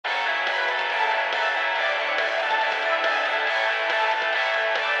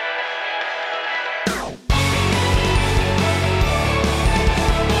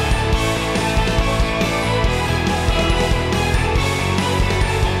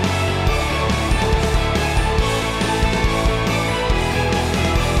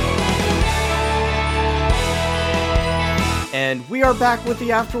we are back with the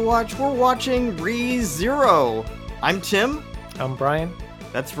Afterwatch. We're watching Re:Zero. I'm Tim. I'm Brian.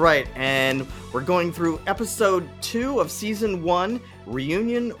 That's right, and we're going through episode 2 of season 1,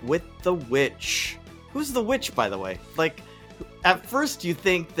 Reunion with the Witch. Who's the witch, by the way? Like, at first you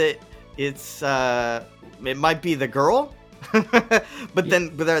think that it might be the girl, but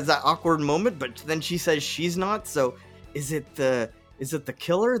there's that awkward moment, but then she says she's not, so is it the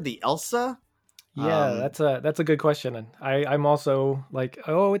killer, the Elsa? Yeah, that's a good question, and I'm also like,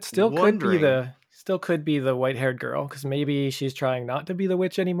 oh, it still wondering. could be the white-haired girl, because maybe she's trying not to be the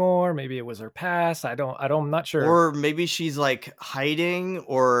witch anymore. Maybe it was her past. I'm not sure. Or maybe she's like hiding,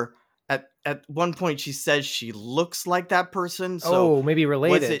 or at one point she says she looks like that person. So maybe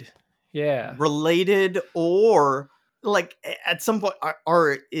related. was it Yeah. related, or like at some point,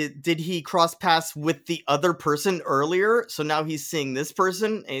 did he cross paths with the other person earlier? So now he's seeing this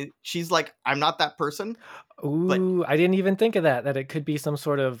person, and she's like, "I'm not that person." Ooh, But I didn't even think of that it could be some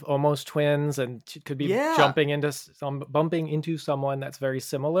sort of almost twins, and she could be yeah, bumping into someone that's very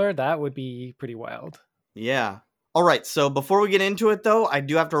similar. That would be pretty wild. yeah. All right, so before we get into it, though, I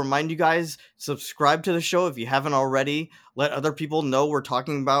do have to remind you guys, subscribe to the show if you haven't already. Let other people know we're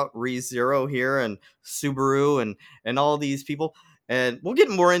talking about Re:Zero here, and Subaru, and all these people. And we'll get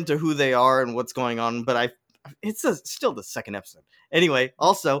more into who they are and what's going on, but it's still the second episode. Anyway,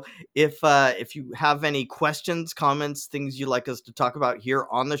 also, if you have any questions, comments, things you'd like us to talk about here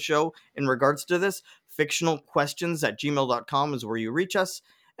on the show in regards to this, fictionalquestions@gmail.com is where you reach us.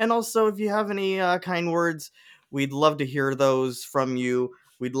 And also, if you have any kind words, we'd love to hear those from you.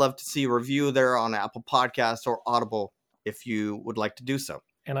 We'd love to see a review there on Apple Podcasts or Audible if you would like to do so.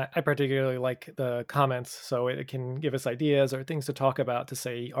 And I particularly like the comments, so it can give us ideas or things to talk about, to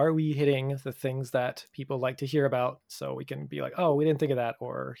say, are we hitting the things that people like to hear about? So we can be like, oh, we didn't think of that,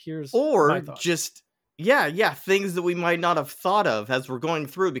 or here's my thoughts. Just, yeah, things that we might not have thought of as we're going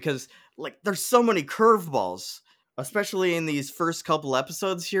through, because like there's so many curveballs, especially in these first couple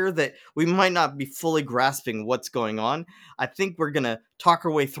episodes here, that we might not be fully grasping what's going on. I think we're going to talk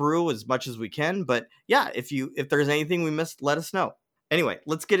our way through as much as we can, but yeah, if there's anything we missed, let us know. Anyway,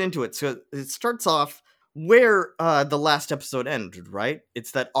 let's get into it. So it starts off where the last episode ended, right?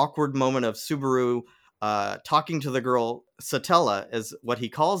 It's that awkward moment of Subaru talking to the girl, Satella is what he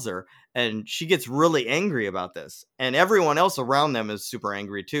calls her, and she gets really angry about this. And everyone else around them is super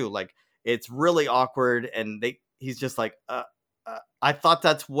angry too. Like, it's really awkward, and he's just like, I thought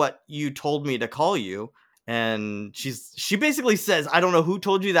that's what you told me to call you. And she basically says, I don't know who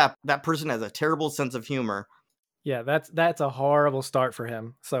told you that person has a terrible sense of humor. Yeah, that's a horrible start for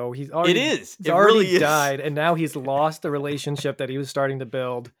him. So he's It already really died, and now he's lost the relationship that he was starting to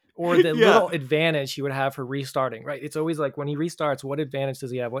build, or the little advantage he would have for restarting, right? It's always like, when he restarts, what advantage does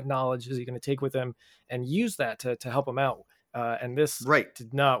he have? What knowledge is he going to take with him and use that to help him out? And this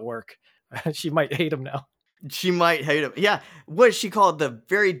did not work. She might hate him now. She might hate him. Yeah. What she called the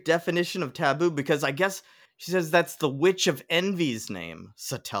very definition of taboo, because I guess she says that's the Witch of Envy's name,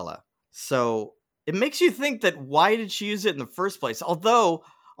 Satella. So it makes you think that why did she use it in the first place? Although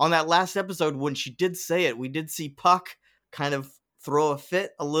on that last episode, when she did say it, we did see Puck kind of throw a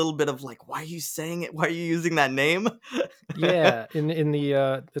fit, a little bit of like, why are you saying it? Why are you using that name? Yeah. In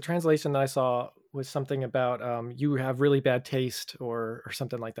the translation that I saw was something about you have really bad taste, or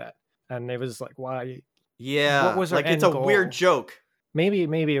something like that. And it was like, why? Yeah. What was her like, it's end a goal? weird joke. Maybe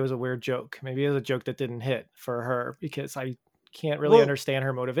it was a weird joke. Maybe it was a joke that didn't hit for her, because I can't really understand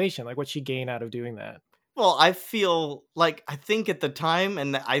her motivation. Like, what'd she gain out of doing that? Well, I think at the time,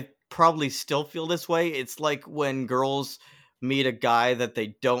 and I probably still feel this way, it's like when girls meet a guy that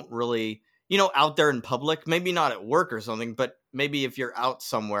they don't really, out there in public, maybe not at work or something, but maybe if you're out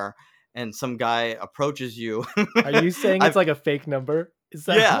somewhere and some guy approaches you. Are you saying it's like a fake number? Is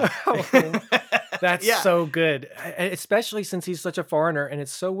that? Yeah. That's so good, especially since he's such a foreigner, and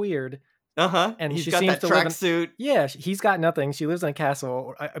it's so weird. And he's got that tracksuit. Yeah, he's got nothing. She lives in a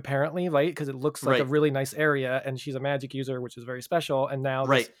castle, apparently, right? Because it looks like a really nice area, and she's a magic user, which is very special. And now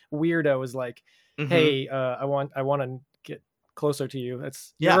this weirdo is like, "Hey, I want to get closer to you."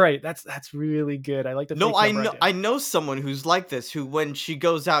 You're right. That's really good. I like the I know someone who's like this, who when she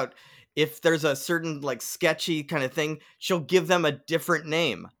goes out, if there's a certain like sketchy kind of thing, she'll give them a different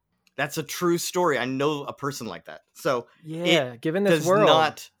name. That's a true story. I know a person like that. So yeah, given this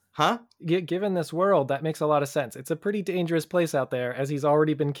world, given this world, that makes a lot of sense. It's a pretty dangerous place out there, as he's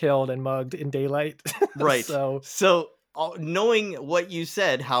already been killed and mugged in daylight. Right. So knowing what you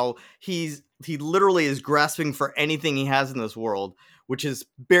said, how he literally is grasping for anything he has in this world, which is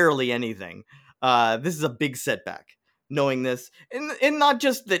barely anything. This is a big setback. Knowing this, and not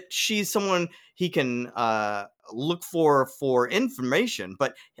just that she's someone he can look for information,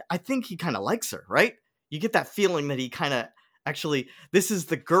 but I think he kind of likes her, right? You get that feeling that he kind of actually, this is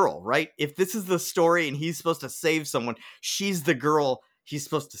the girl, right? If this is the story and he's supposed to save someone, she's the girl he's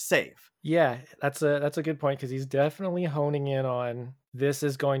supposed to save. Yeah, that's a good point, because he's definitely honing in on, this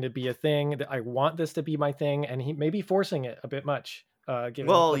is going to be a thing, that I want this to be my thing, and he may be forcing it a bit much, given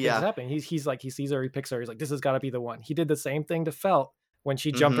Well, what things yeah. happening. He's like, he sees her, he picks her, he's like, this has got to be the one. He did the same thing to Felt when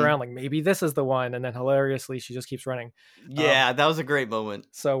she jumped around, like, maybe this is the one, and then hilariously she just keeps running. Yeah, that was a great moment.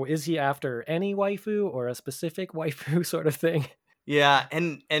 So is he after any waifu or a specific waifu sort of thing? Yeah,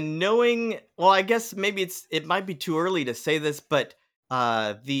 and knowing, well, I guess maybe it might be too early to say this, but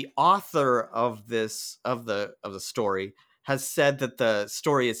the author of the story has said that the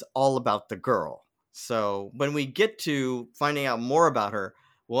story is all about the girl. So when we get to finding out more about her,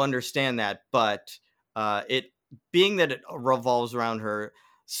 we'll understand that. But it being that it revolves around her,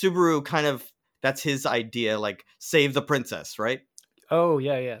 Subaru kind of, that's his idea, like save the princess, right? Oh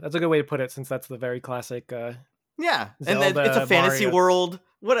yeah, that's a good way to put it, since that's the very classic. Yeah, Zelda, and then it's a fantasy Mario. world,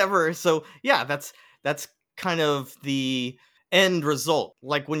 whatever. So yeah, that's kind of the end result.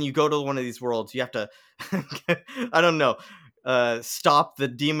 Like when you go to one of these worlds, you have to, I don't know, stop the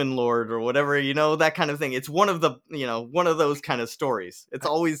demon lord or whatever, that kind of thing. It's one of the, one of those kind of stories. It's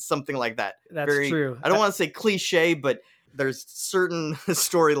always something like that. That's true. I don't want to say cliche, but there's certain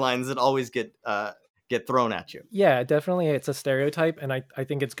storylines that always get thrown at you. Yeah, definitely, it's a stereotype, and I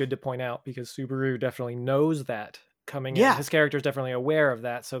think it's good to point out, because Subaru definitely knows that coming in. His character is definitely aware of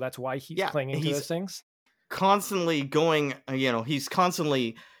that, so that's why he's clinging to those things. Constantly going, he's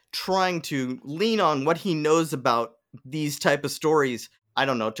constantly trying to lean on what he knows about these type of stories, I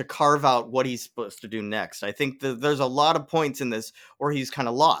don't know, to carve out what he's supposed to do next. I think that there's a lot of points in this where he's kind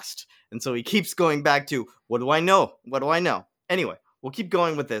of lost, and so he keeps going back to, what do I know? Anyway, we'll keep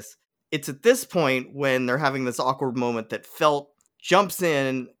going with this. It's at this point when they're having this awkward moment that Felt jumps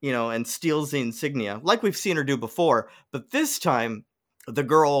in, and steals the insignia, like we've seen her do before. But this time, the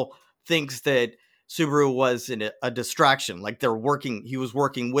girl thinks that Subaru was a distraction, like he was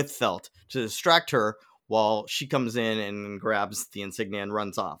working with Felt to distract her, while she comes in and grabs the insignia and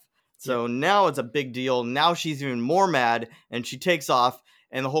runs off. So now it's a big deal. Now she's even more mad, and she takes off,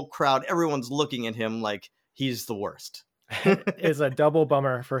 and the whole crowd, everyone's looking at him like he's the worst. Is a double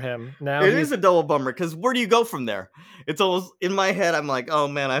bummer for him. Now it is a double bummer, because where do you go from there? It's almost, in my head, I'm like, oh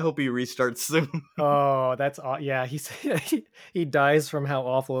man, I hope he restarts soon. Oh, that's yeah. He dies from how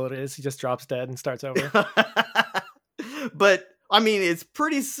awful it is. He just drops dead and starts over. But I mean, it's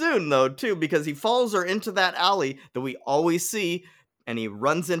pretty soon though too, because he follows her into that alley that we always see, and he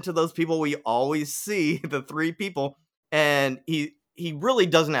runs into those people we always see, the three people, and he really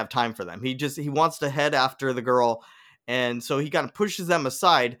doesn't have time for them. He wants to head after the girl. And so he kind of pushes them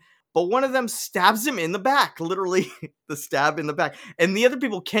aside, but one of them stabs him in the back, literally the stab in the back. And the other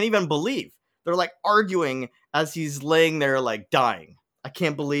people can't even believe. They're like arguing as he's laying there, like dying. I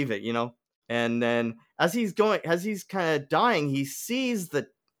can't believe it, And then as he's kind of dying, he sees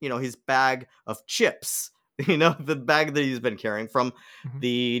his bag of chips, the bag that he's been carrying from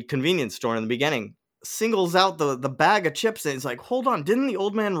the convenience store in the beginning, singles out the bag of chips. And he's like, hold on, didn't the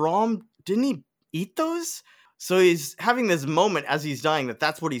old man Rom, didn't he eat those? So he's having this moment as he's dying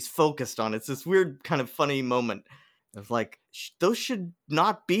that's what he's focused on. It's this weird kind of funny moment of like, those should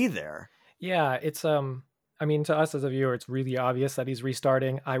not be there. Yeah, it's I mean, to us as a viewer, it's really obvious that he's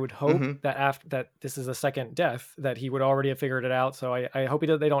restarting. I would hope that after that, this is a second death, that he would already have figured it out. So I hope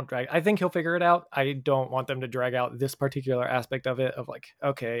they don't drag. I think he'll figure it out. I don't want them to drag out this particular aspect of it. Of like,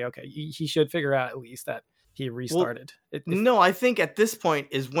 okay, he should figure out at least that he restarted. Well, no, I think at this point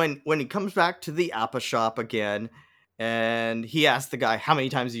is when he comes back to the Appa shop again, and he asks the guy, how many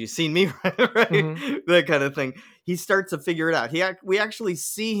times have you seen me? Right? That kind of thing. He starts to figure it out. We actually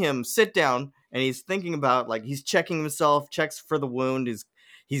see him sit down, and he's thinking about, like, he's checking himself, checks for the wound.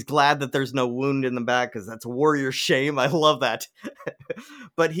 He's glad that there's no wound in the back, because that's a warrior shame. I love that.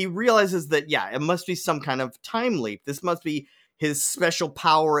 But he realizes that, it must be some kind of time leap. This must be his special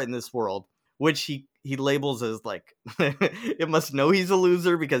power in this world, which he labels as like, it must know he's a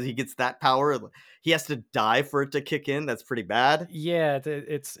loser because he gets that power. He has to die for it to kick in. That's pretty bad. Yeah,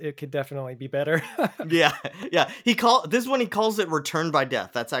 it could definitely be better. Yeah. He calls it return by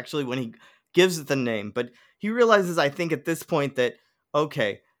death. That's actually when he gives it the name. But he realizes, I think at this point, that,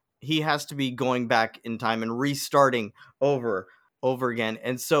 okay, he has to be going back in time and restarting over again.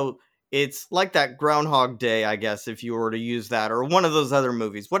 And so it's like that Groundhog Day, I guess, if you were to use that, or one of those other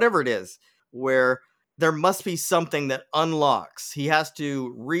movies, whatever it is, where there must be something that unlocks. He has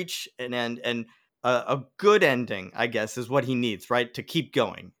to reach an end, and a good ending, I guess, is what he needs, right? To keep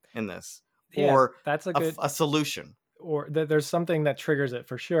going in this. or that's a good a solution. Or there's something that triggers it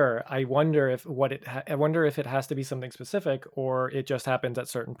for sure. I wonder if I wonder if it has to be something specific, or it just happens at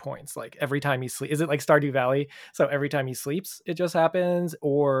certain points. Like every time he sleeps, is it like Stardew Valley? So every time he sleeps, it just happens,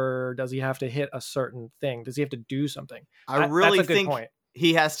 or does he have to hit a certain thing? Does he have to do something? I really that's a good think point.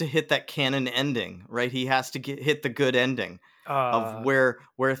 he has to hit that canon ending, right? He has to hit the good ending of where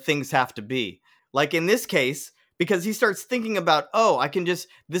things have to be. Like in this case, because he starts thinking about, oh, I can just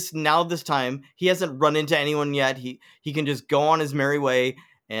this time he hasn't run into anyone yet. He can just go on his merry way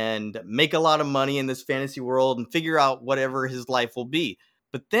and make a lot of money in this fantasy world and figure out whatever his life will be.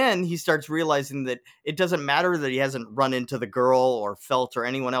 But then he starts realizing that it doesn't matter that he hasn't run into the girl or felt or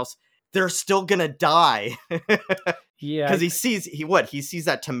anyone else. They're still gonna die. Yeah, because he sees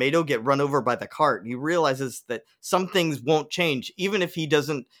that tomato get run over by the cart. And he realizes that some things won't change, even if he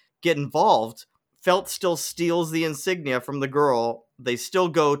doesn't get involved. Felt still steals the insignia from the girl. They still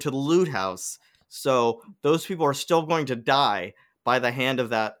go to the loot house. So those people are still going to die by the hand of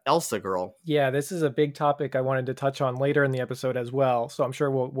that Elsa girl. Yeah, this is a big topic I wanted to touch on later in the episode as well. So I'm sure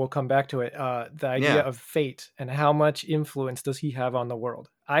we'll come back to it. The idea of fate and how much influence does he have on the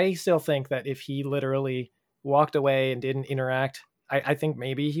world? I still think that if he literally walked away and didn't interact, I think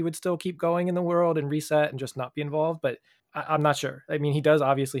maybe he would still keep going in the world and reset and just not be involved. But I'm not sure. I mean, he does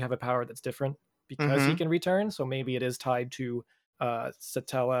obviously have a power that's different because he can return. So maybe it is tied to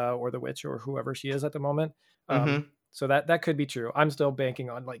Satella or the witch or whoever she is at the moment. So that could be true. I'm still banking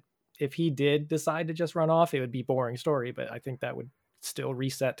on, like, if he did decide to just run off, it would be boring story, but I think that would still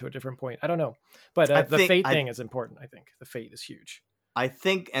reset to a different point. I don't know. But the fate thing is important. I think the fate is huge. I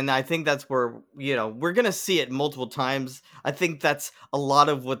think that's where, we're going to see it multiple times. I think that's a lot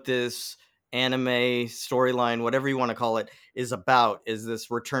of what this anime storyline, whatever you want to call it, is about, is this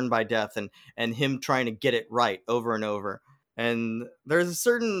return by death and him trying to get it right over and over. And there's a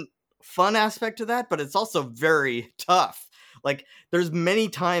certain fun aspect to that, but it's also very tough. Like, there's many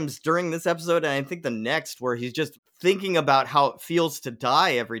times during this episode, and I think the next, where he's just thinking about how it feels to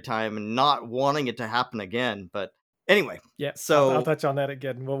die every time and not wanting it to happen again. But anyway, yeah. So I'll touch on that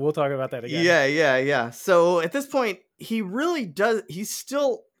again. We'll talk about that again. Yeah. So at this point, he really does. He's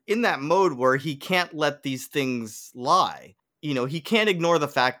still in that mode where he can't let these things lie. He can't ignore the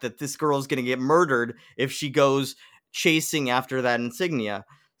fact that this girl is going to get murdered if she goes chasing after that insignia.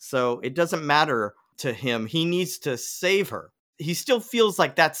 So it doesn't matter to him. He needs to save her. He still feels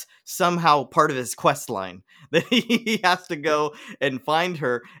like that's somehow part of his quest line, that he has to go and find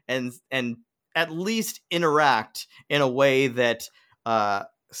her and at least interact in a way that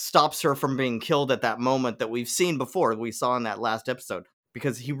stops her from being killed at that moment that we've seen before, we saw in that last episode.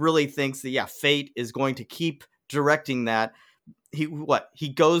 Because he really thinks that, fate is going to keep directing that. He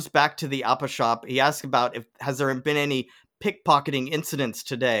goes back to the Appa shop. He asks about has there been any pickpocketing incidents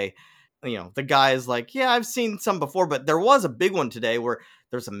today. The guy is like, yeah, I've seen some before, but there was a big one today where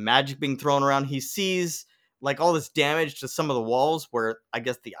there's some magic being thrown around. He sees like all this damage to some of the walls where I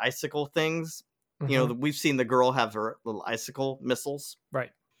guess the icicle things, we've seen the girl have her little icicle missiles.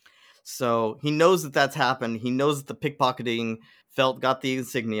 Right. So he knows that that's happened. He knows that the pickpocketing got the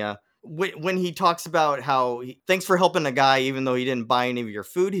insignia. When he talks about how thanks for helping a guy, even though he didn't buy any of your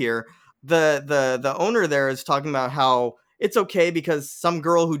food here, the owner there is talking about how it's okay because some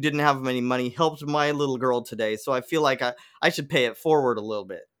girl who didn't have any money helped my little girl today. So I feel like I should pay it forward a little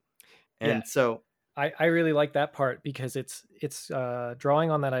bit. And so I really like that part because it's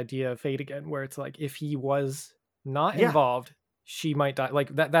drawing on that idea of fate again, where it's like, if he was not involved, she might die.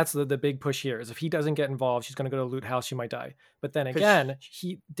 Like that's the big push here, is if he doesn't get involved, she's going to go to the loot house, she might die. But then again,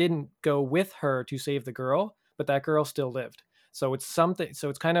 he didn't go with her to save the girl, but that girl still lived. So it's something. So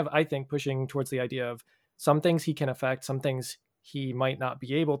it's kind of, I think, pushing towards the idea of some things he can affect, some things he might not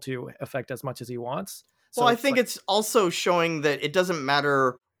be able to affect as much as he wants. So I think it's also showing that it doesn't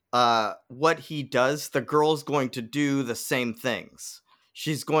matter what he does, the girl's going to do the same things.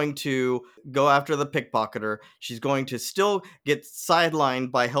 She's going to go after the pickpocketer. She's going to still get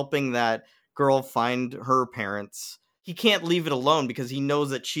sidelined by helping that girl find her parents. He can't leave it alone because he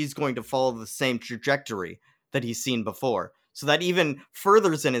knows that she's going to follow the same trajectory that he's seen before. So that even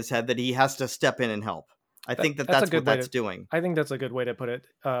furthers in his head that he has to step in and help. I think that's what that's doing. I think that's a good way to put it.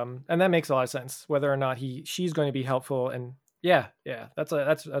 And that makes a lot of sense, whether or not she's going to be helpful. And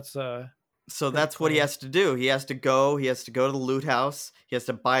so that's what he has to do. He has to go to the loot house. He has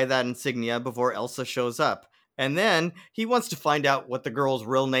to buy that insignia before Elsa shows up. And then he wants to find out what the girl's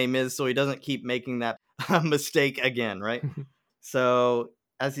real name is so he doesn't keep making that mistake again, right? So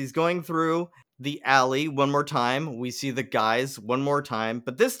as he's going through the alley one more time, we see the guys one more time.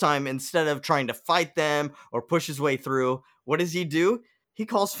 But this time, instead of trying to fight them or push his way through, what does he do? he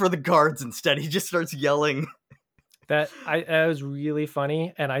calls for the guards instead. He just starts yelling. That was really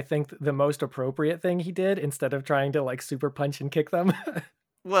funny, and I think the most appropriate thing he did instead of trying to like super punch and kick them.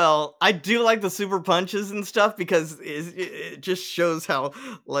 Well, I do like the super punches and stuff because it just shows how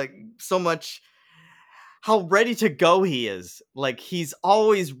like so much how ready to go he is. Like he's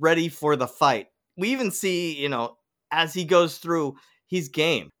always ready for the fight. We even see, as he goes through, he's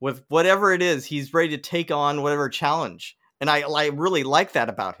game with whatever it is. He's ready to take on whatever challenge, and I really like that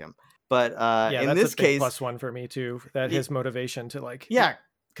about him. But in that's this a big case, +1 for me too. That his motivation to like, yeah,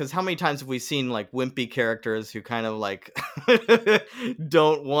 because how many times have we seen like wimpy characters who kind of like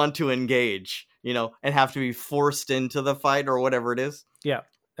don't want to engage, and have to be forced into the fight or whatever it is? Yeah,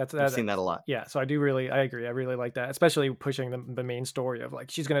 I've seen that a lot. Yeah, so I agree. I really like that, especially pushing the main story of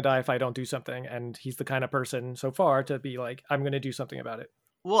like she's gonna die if I don't do something, and he's the kind of person so far to be like, I'm gonna do something about it.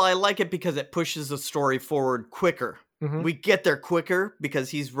 Well, I like it because it pushes the story forward quicker. Mm-hmm. We get there quicker because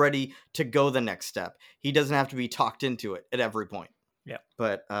he's ready to go the next step. He doesn't have to be talked into it at every point. Yeah.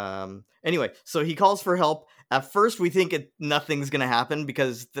 But anyway, so he calls for help. At first, we think nothing's going to happen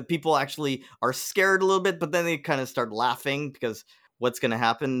because the people actually are scared a little bit, but then they kind of start laughing because what's going to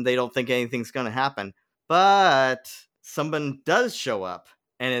happen? They don't think anything's going to happen. But someone does show up,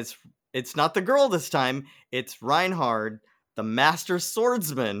 and it's not the girl this time. It's Reinhard, the master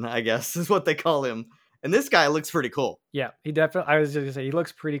swordsman, I guess is what they call him. And this guy looks pretty cool. Yeah, he definitely, I was just gonna say, he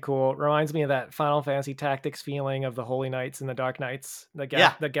looks pretty cool. Reminds me of that Final Fantasy Tactics feeling of the Holy Knights and the Dark Knights, the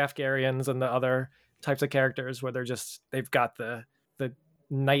Gafgarians and the other types of characters where they've got the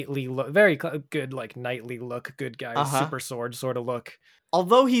knightly look, very good, like knightly look, good guys, super sword sort of look.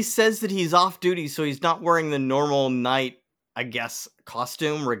 Although he says that he's off duty, so he's not wearing the normal knight, I guess,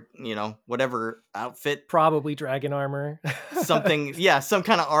 costume or, whatever outfit. Probably dragon armor. Something, some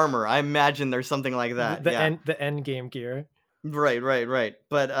kind of armor. I imagine there's something like that. The end game gear. Right.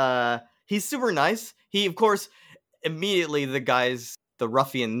 But he's super nice. He, of course, immediately the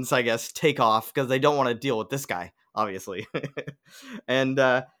ruffians, I guess, take off because they don't want to deal with this guy, obviously.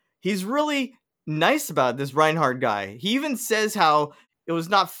 And he's really nice about this Reinhard guy. He even says how it was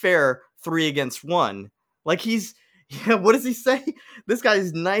not fair 3 against 1. Like what does he say? This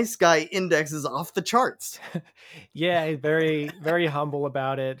guy's nice guy index is off the charts. Yeah, very, very humble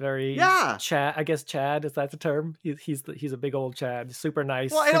about it. Very Chad. I guess Chad, is that the term? He's a big old Chad. Super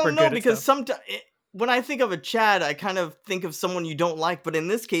nice. Well, I don't know because sometimes when I think of a Chad, I kind of think of someone you don't like. But in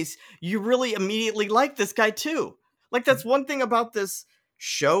this case, you really immediately like this guy too. Like that's one thing about this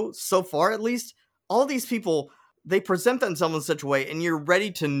show so far, at least. All these people, they present themselves in such a way, and you're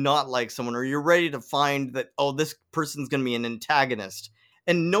ready to not like someone, or you're ready to find that, oh, this person's going to be an antagonist.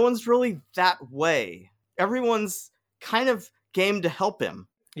 And no one's really that way. Everyone's kind of game to help him.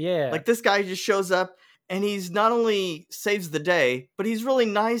 Yeah. Like this guy just shows up, and he's not only saves the day, but he's really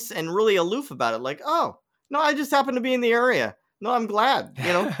nice and really aloof about it. Like, oh, no, I just happen to be in the area. No, I'm glad,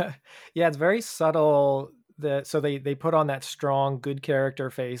 Yeah, it's very subtle. So they put on that strong, good character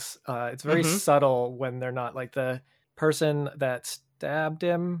face. It's very subtle when they're not like the person that stabbed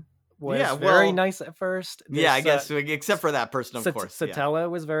him was very nice at first. I guess except for that person, of course. Satella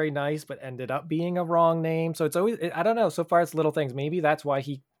was very nice, but ended up being a wrong name. So it's always, I don't know. So far, it's little things. Maybe that's why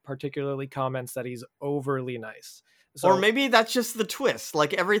he particularly comments that he's overly nice. Or maybe that's just the twist.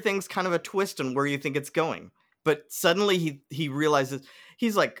 Like everything's kind of a twist on where you think it's going. But suddenly he realizes,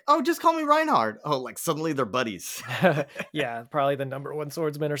 he's like, oh, just call me Reinhard. Oh, like suddenly they're buddies. Yeah, probably the #1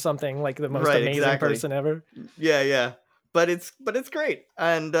 swordsman or something, like the most amazing person ever. Yeah. But it's great.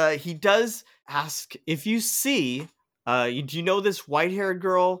 And he does ask, if you see, do you know this white-haired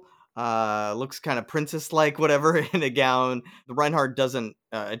girl? Looks kind of princess-like, whatever, in a gown. The Reinhard doesn't,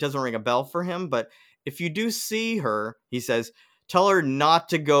 it doesn't ring a bell for him. But if you do see her, he says, tell her not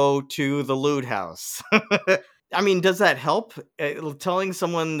to go to the loot house. I mean, does that help? Telling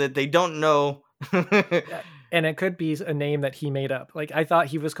someone that they don't know. And it could be a name that he made up. Like, I thought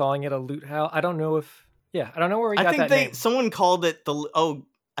he was calling it a loot house. I don't know where he got that name. Someone called it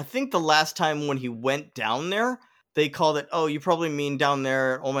I think the last time when he went down there, they called it, oh, you probably mean down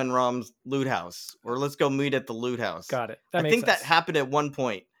there at Omen Ram's loot house. Or let's go meet at the loot house. Got it. I think that happened at one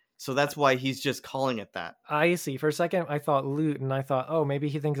point. So that's why he's just calling it that. I see. For a second, I thought loot, and I thought, oh, maybe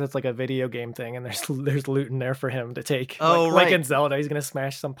he thinks it's like a video game thing, and there's loot in there for him to take. Oh, like in Zelda, he's gonna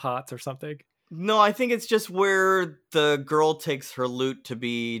smash some pots or something. No, I think it's just where the girl takes her loot to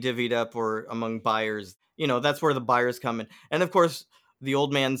be divvied up or among buyers. That's where the buyers come in, and of course, the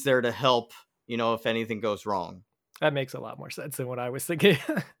old man's there to help. If anything goes wrong. That makes a lot more sense than what I was thinking.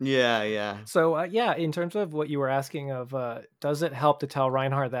 Yeah. So, in terms of what you were asking of, does it help to tell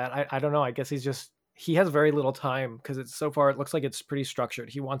Reinhard that? I don't know. I guess he's just he has very little time because it's so far it looks like it's pretty structured.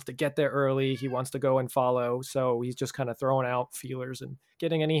 He wants to get there early, he wants to go and follow, so he's just kind of throwing out feelers and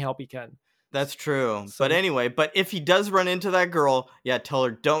getting any help he can. That's true. But So anyway, but if he does run into that girl, yeah, tell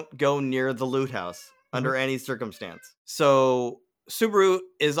her don't go near the loot house under Mhm. any circumstance. So Subaru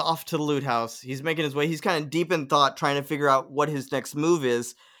is off to the loot house. He's making his way. He's kind of deep in thought, trying to figure out what his next move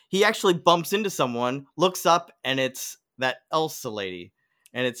is. He actually bumps into someone, looks up, and it's that Elsa lady.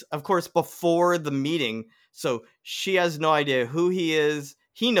 And it's, of course, before the meeting. So she has no idea who he is.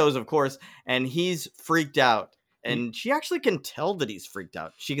 He knows, of course, and he's freaked out. And she actually can tell that he's freaked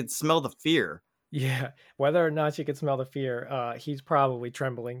out. She can smell the fear. Yeah, whether or not she could smell the fear, he's probably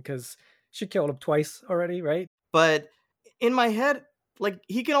trembling because she killed him twice already, right? But in my head, like,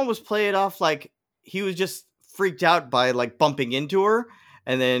 he can almost play it off like he was just freaked out by like bumping into her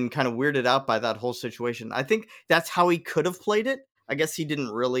and then kind of weirded out by that whole situation. I think that's how he could have played it. I guess he didn't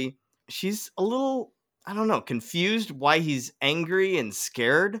really. She's a little, I don't know, confused why he's angry and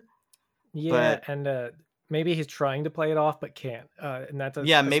scared. Yeah, But and maybe he's trying to play it off but can't. And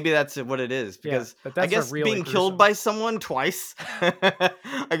yeah, maybe that's what it is. yeah, Because but I that's a guess really being gruesome. killed by someone twice,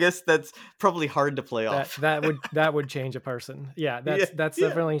 I guess that's probably hard to play off. that would change a person. Yeah, that's Yeah.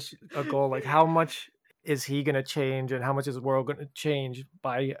 definitely a goal. Like, how much is he going to change, and how much is the world going to change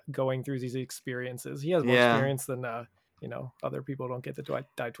by going through these experiences? He has more Yeah. experience than other people don't get to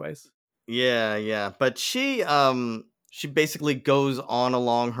die twice. Yeah. But she basically goes on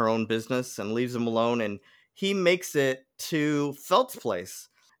along her own business and leaves him alone, and he makes it to Felt's place.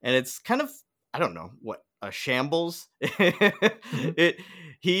 And it's kind of, I don't know, what, a shambles. it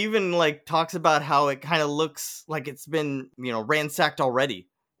He even like talks about how it kind of looks like it's been, ransacked already,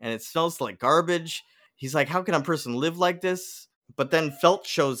 and it smells like garbage. He's like, how can a person live like this? But then Felt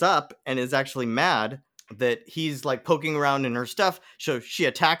shows up and is actually mad that he's like poking around in her stuff. So she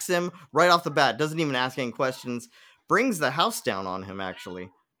attacks him right off the bat, doesn't even ask any questions, brings the house down on him, actually.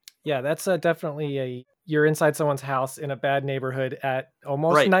 Yeah, that's definitely you're inside someone's house in a bad neighborhood at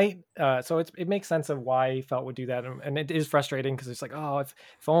almost Right. night. So it makes sense of why Felt would do that, and it is frustrating because it's like, oh, if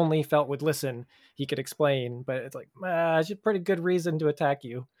only Felt would listen, he could explain. But it's like, it's a pretty good reason to attack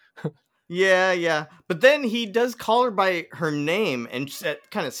you. Yeah. But then he does call her by her name, and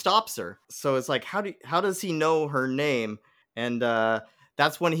it kind of stops her. So it's like, how does he know her name? And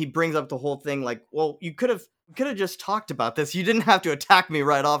that's when he brings up the whole thing. Like, well, you could have just talked about this. You didn't have to attack me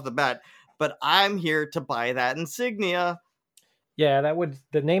right off the bat. But I'm here to buy that insignia. Yeah,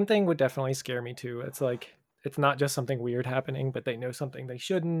 the name thing would definitely scare me too. It's like, it's not just something weird happening, but they know something they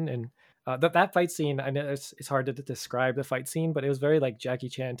shouldn't. And that fight scene, I know it's hard to describe the fight scene, but it was very like Jackie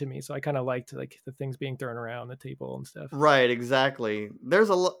Chan to me. So I kind of liked like the things being thrown around the table and stuff. Right, exactly. There's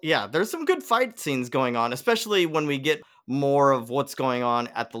some good fight scenes going on, especially when we get more of what's going on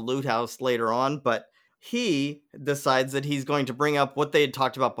at the loot house later on. But he decides that he's going to bring up what they had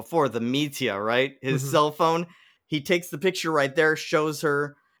talked about before, the Meteor, right? His cell phone. He takes the picture right there, shows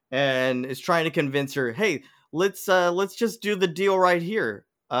her, and is trying to convince her, hey, let's just do the deal right here.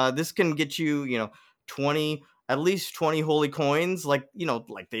 This can get you, 20, at least 20 holy coins, like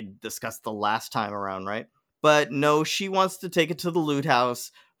they discussed the last time around, right? But no, she wants to take it to the loot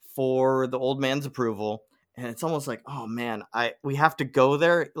house for the old man's approval. And it's almost like, oh man, we have to go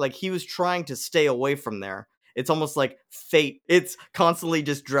there. Like, he was trying to stay away from there. It's almost like fate. It's constantly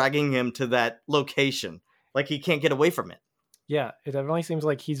just dragging him to that location. Like, he can't get away from it. Yeah, it definitely seems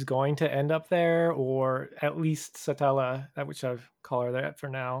like he's going to end up there, or at least Satella, which I've called her that for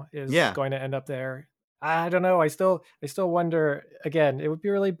now, is going to end up there. I don't know. I still wonder. Again, it would be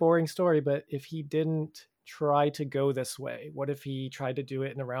a really boring story, but if he didn't try to go this way, what if he tried to do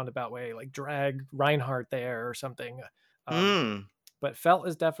it in a roundabout way, like drag Reinhardt there or something? But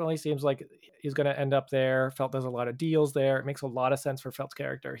Felt definitely seems like he's going to end up there. Felt does a lot of deals there. It makes a lot of sense for Felt's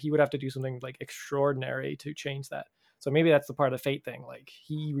character. He would have to do something like extraordinary to change that. So maybe that's the part of the fate thing. Like,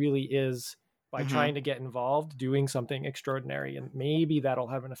 he really is, by trying to get involved, doing something extraordinary, and maybe that'll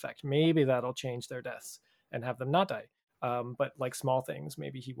have an effect. Maybe that'll change their deaths and have them not die. But like small things,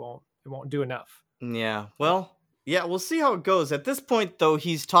 maybe it won't do enough. Yeah. Well, yeah, we'll see how it goes. At this point, though,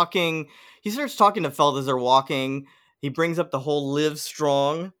 he starts talking to Felt as they're walking. He brings up the whole "Live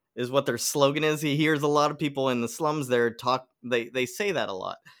Strong" is what their slogan is. He hears a lot of people in the slums there talk. They say that a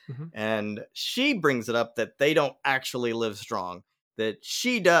lot. And she brings it up that they don't actually live strong, that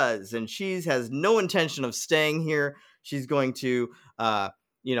she does, and she has no intention of staying here. She's going to,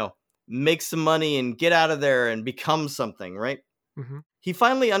 make some money and get out of there and become something, right? He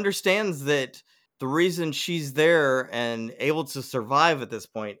finally understands that the reason she's there and able to survive at this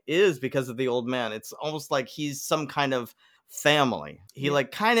point is because of the old man. It's almost like he's some kind of family. He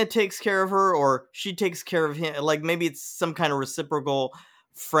like kind of takes care of her, or she takes care of him. Like maybe it's some kind of reciprocal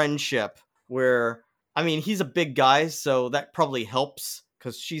friendship where, I mean, he's a big guy, so that probably helps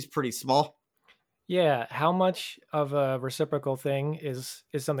because she's pretty small. Yeah, how much of a reciprocal thing is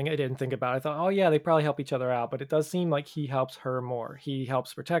something I didn't think about. I thought, oh yeah, they probably help each other out, but it does seem like he helps her more. He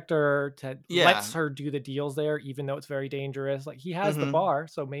helps protect her, lets her do the deals there, even though it's very dangerous. Like he has the bar,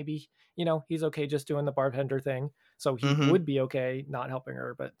 so maybe, you know, he's okay just doing the bartender thing. So he would be okay not helping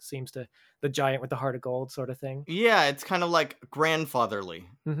her, but seems to the giant with the heart of gold sort of thing. Yeah, it's kind of like grandfatherly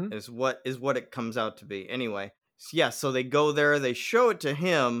is what it comes out to be. Anyway, yeah, so they go there, they show it to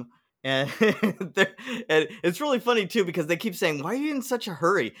him. And, and it's really funny too because they keep saying, why are you in such a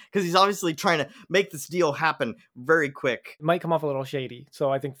hurry? Because he's obviously trying to make this deal happen very quick. It might come off a little shady.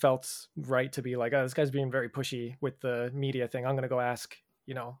 So I think Felt's right to be like, oh, this guy's being very pushy with the media thing. I'm going to go ask,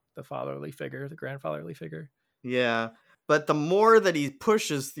 you know, the grandfatherly figure. Yeah. But the more that he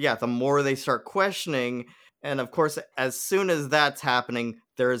pushes, the more they start questioning. And of course, as soon as that's happening,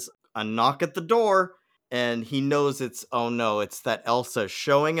 there's a knock at the door. And he knows it's that Elsa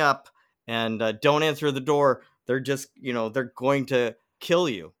showing up, and don't answer the door. They're just, they're going to kill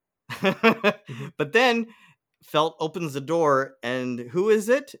you. But then Felt opens the door, and who is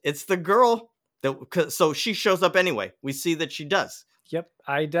it? It's the girl. So she shows up anyway. We see that she does. Yep.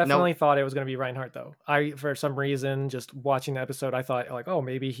 I definitely thought it was going to be Reinhardt, though. For some reason, just watching the episode, I thought, like, oh,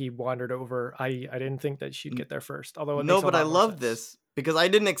 maybe he wandered over. I didn't think that she'd get there first. Although but I love this because I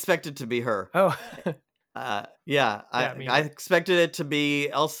didn't expect it to be her. Oh, I expected it to be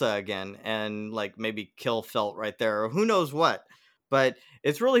Elsa again and like maybe kill Felt right there or who knows what. But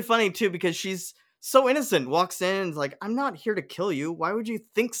it's really funny too because she's so innocent, walks in and is like, I'm not here to kill you. Why would you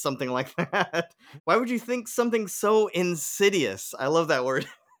think something like that? Why would you think something so insidious? I love that word.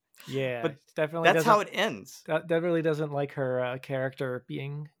 Yeah, but definitely that's how it ends. That really doesn't like her character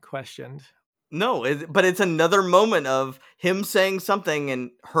being questioned. No, but it's another moment of him saying something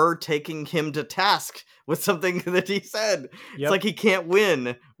and her taking him to task with something that he said. Yep. It's like he can't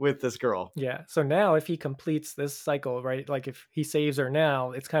win with this girl. Yeah. So now if he completes this cycle, right, like if he saves her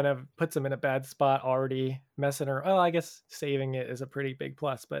now, it's kind of puts him in a bad spot already, messing her. Oh, I guess saving it is a pretty big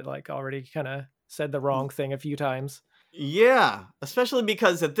plus, but like already kind of said the wrong thing a few times. Yeah. Especially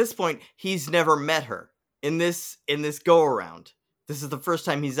because at this point, he's never met her in this go around. This is the first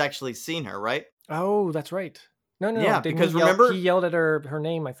time he's actually seen her, right? Oh, that's right. No. Yeah, because remember... he yelled at her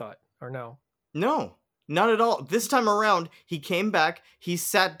name, I thought. Or no? No, not at all. This time around, he came back, he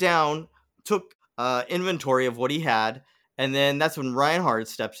sat down, took inventory of what he had, and then that's when Reinhardt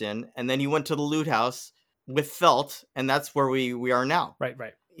steps in, and then he went to the loot house with Felt, and that's where we are now. Right.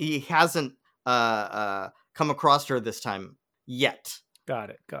 He hasn't come across her this time yet. Got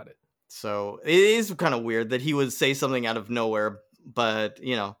it. So it is kind of weird that he would say something out of nowhere, but,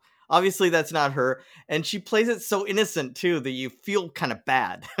 obviously that's not her. And she plays it so innocent, too, that you feel kind of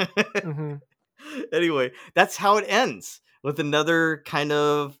bad. Anyway, that's how it ends, with another kind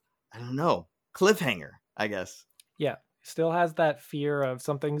of, I don't know, cliffhanger, I guess. Yeah, still has that fear of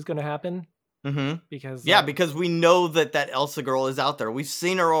something's going to happen. Because because we know that Elsa girl is out there. We've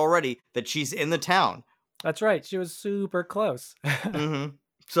seen her already, that she's in the town. That's right. She was super close.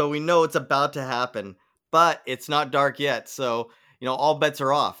 So we know it's about to happen, but it's not dark yet. So, all bets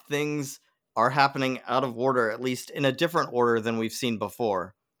are off. Things are happening out of order, at least in a different order than we've seen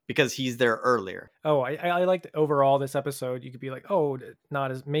before, because he's there earlier. Oh, I liked overall this episode. You could be like, oh,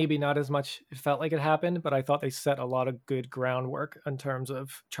 maybe not as much. It felt like it happened, but I thought they set a lot of good groundwork in terms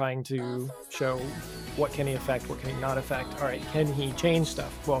of trying to show what can he affect, what can he not affect. All right, can he change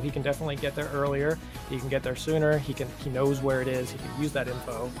stuff? Well, he can definitely get there earlier. He can get there sooner. He knows where it is. He can use that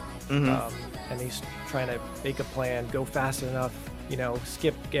info. And he's trying to make a plan, go fast enough,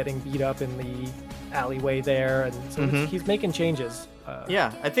 skip getting beat up in the alleyway there. And so he's making changes.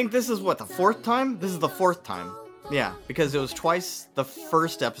 I think this is the fourth time? This is the fourth time. Yeah, because it was twice the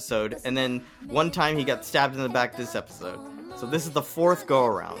first episode, and then one time he got stabbed in the back this episode. So this is the fourth go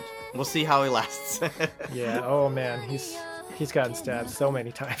around. We'll see how he lasts. Yeah, oh man, he's gotten stabbed so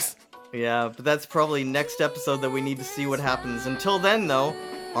many times. Yeah, but that's probably next episode that we need to see what happens. Until then, though,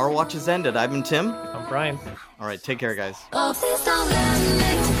 our watch has ended. I've been Tim. I'm Brian. All right, take care, guys.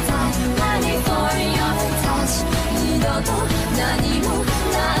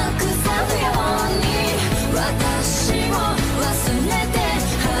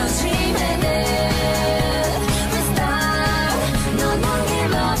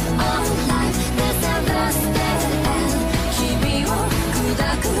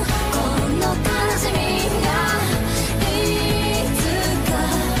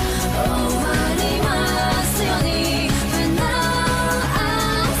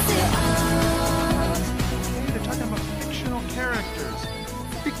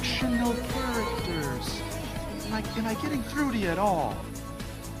 through to you at all.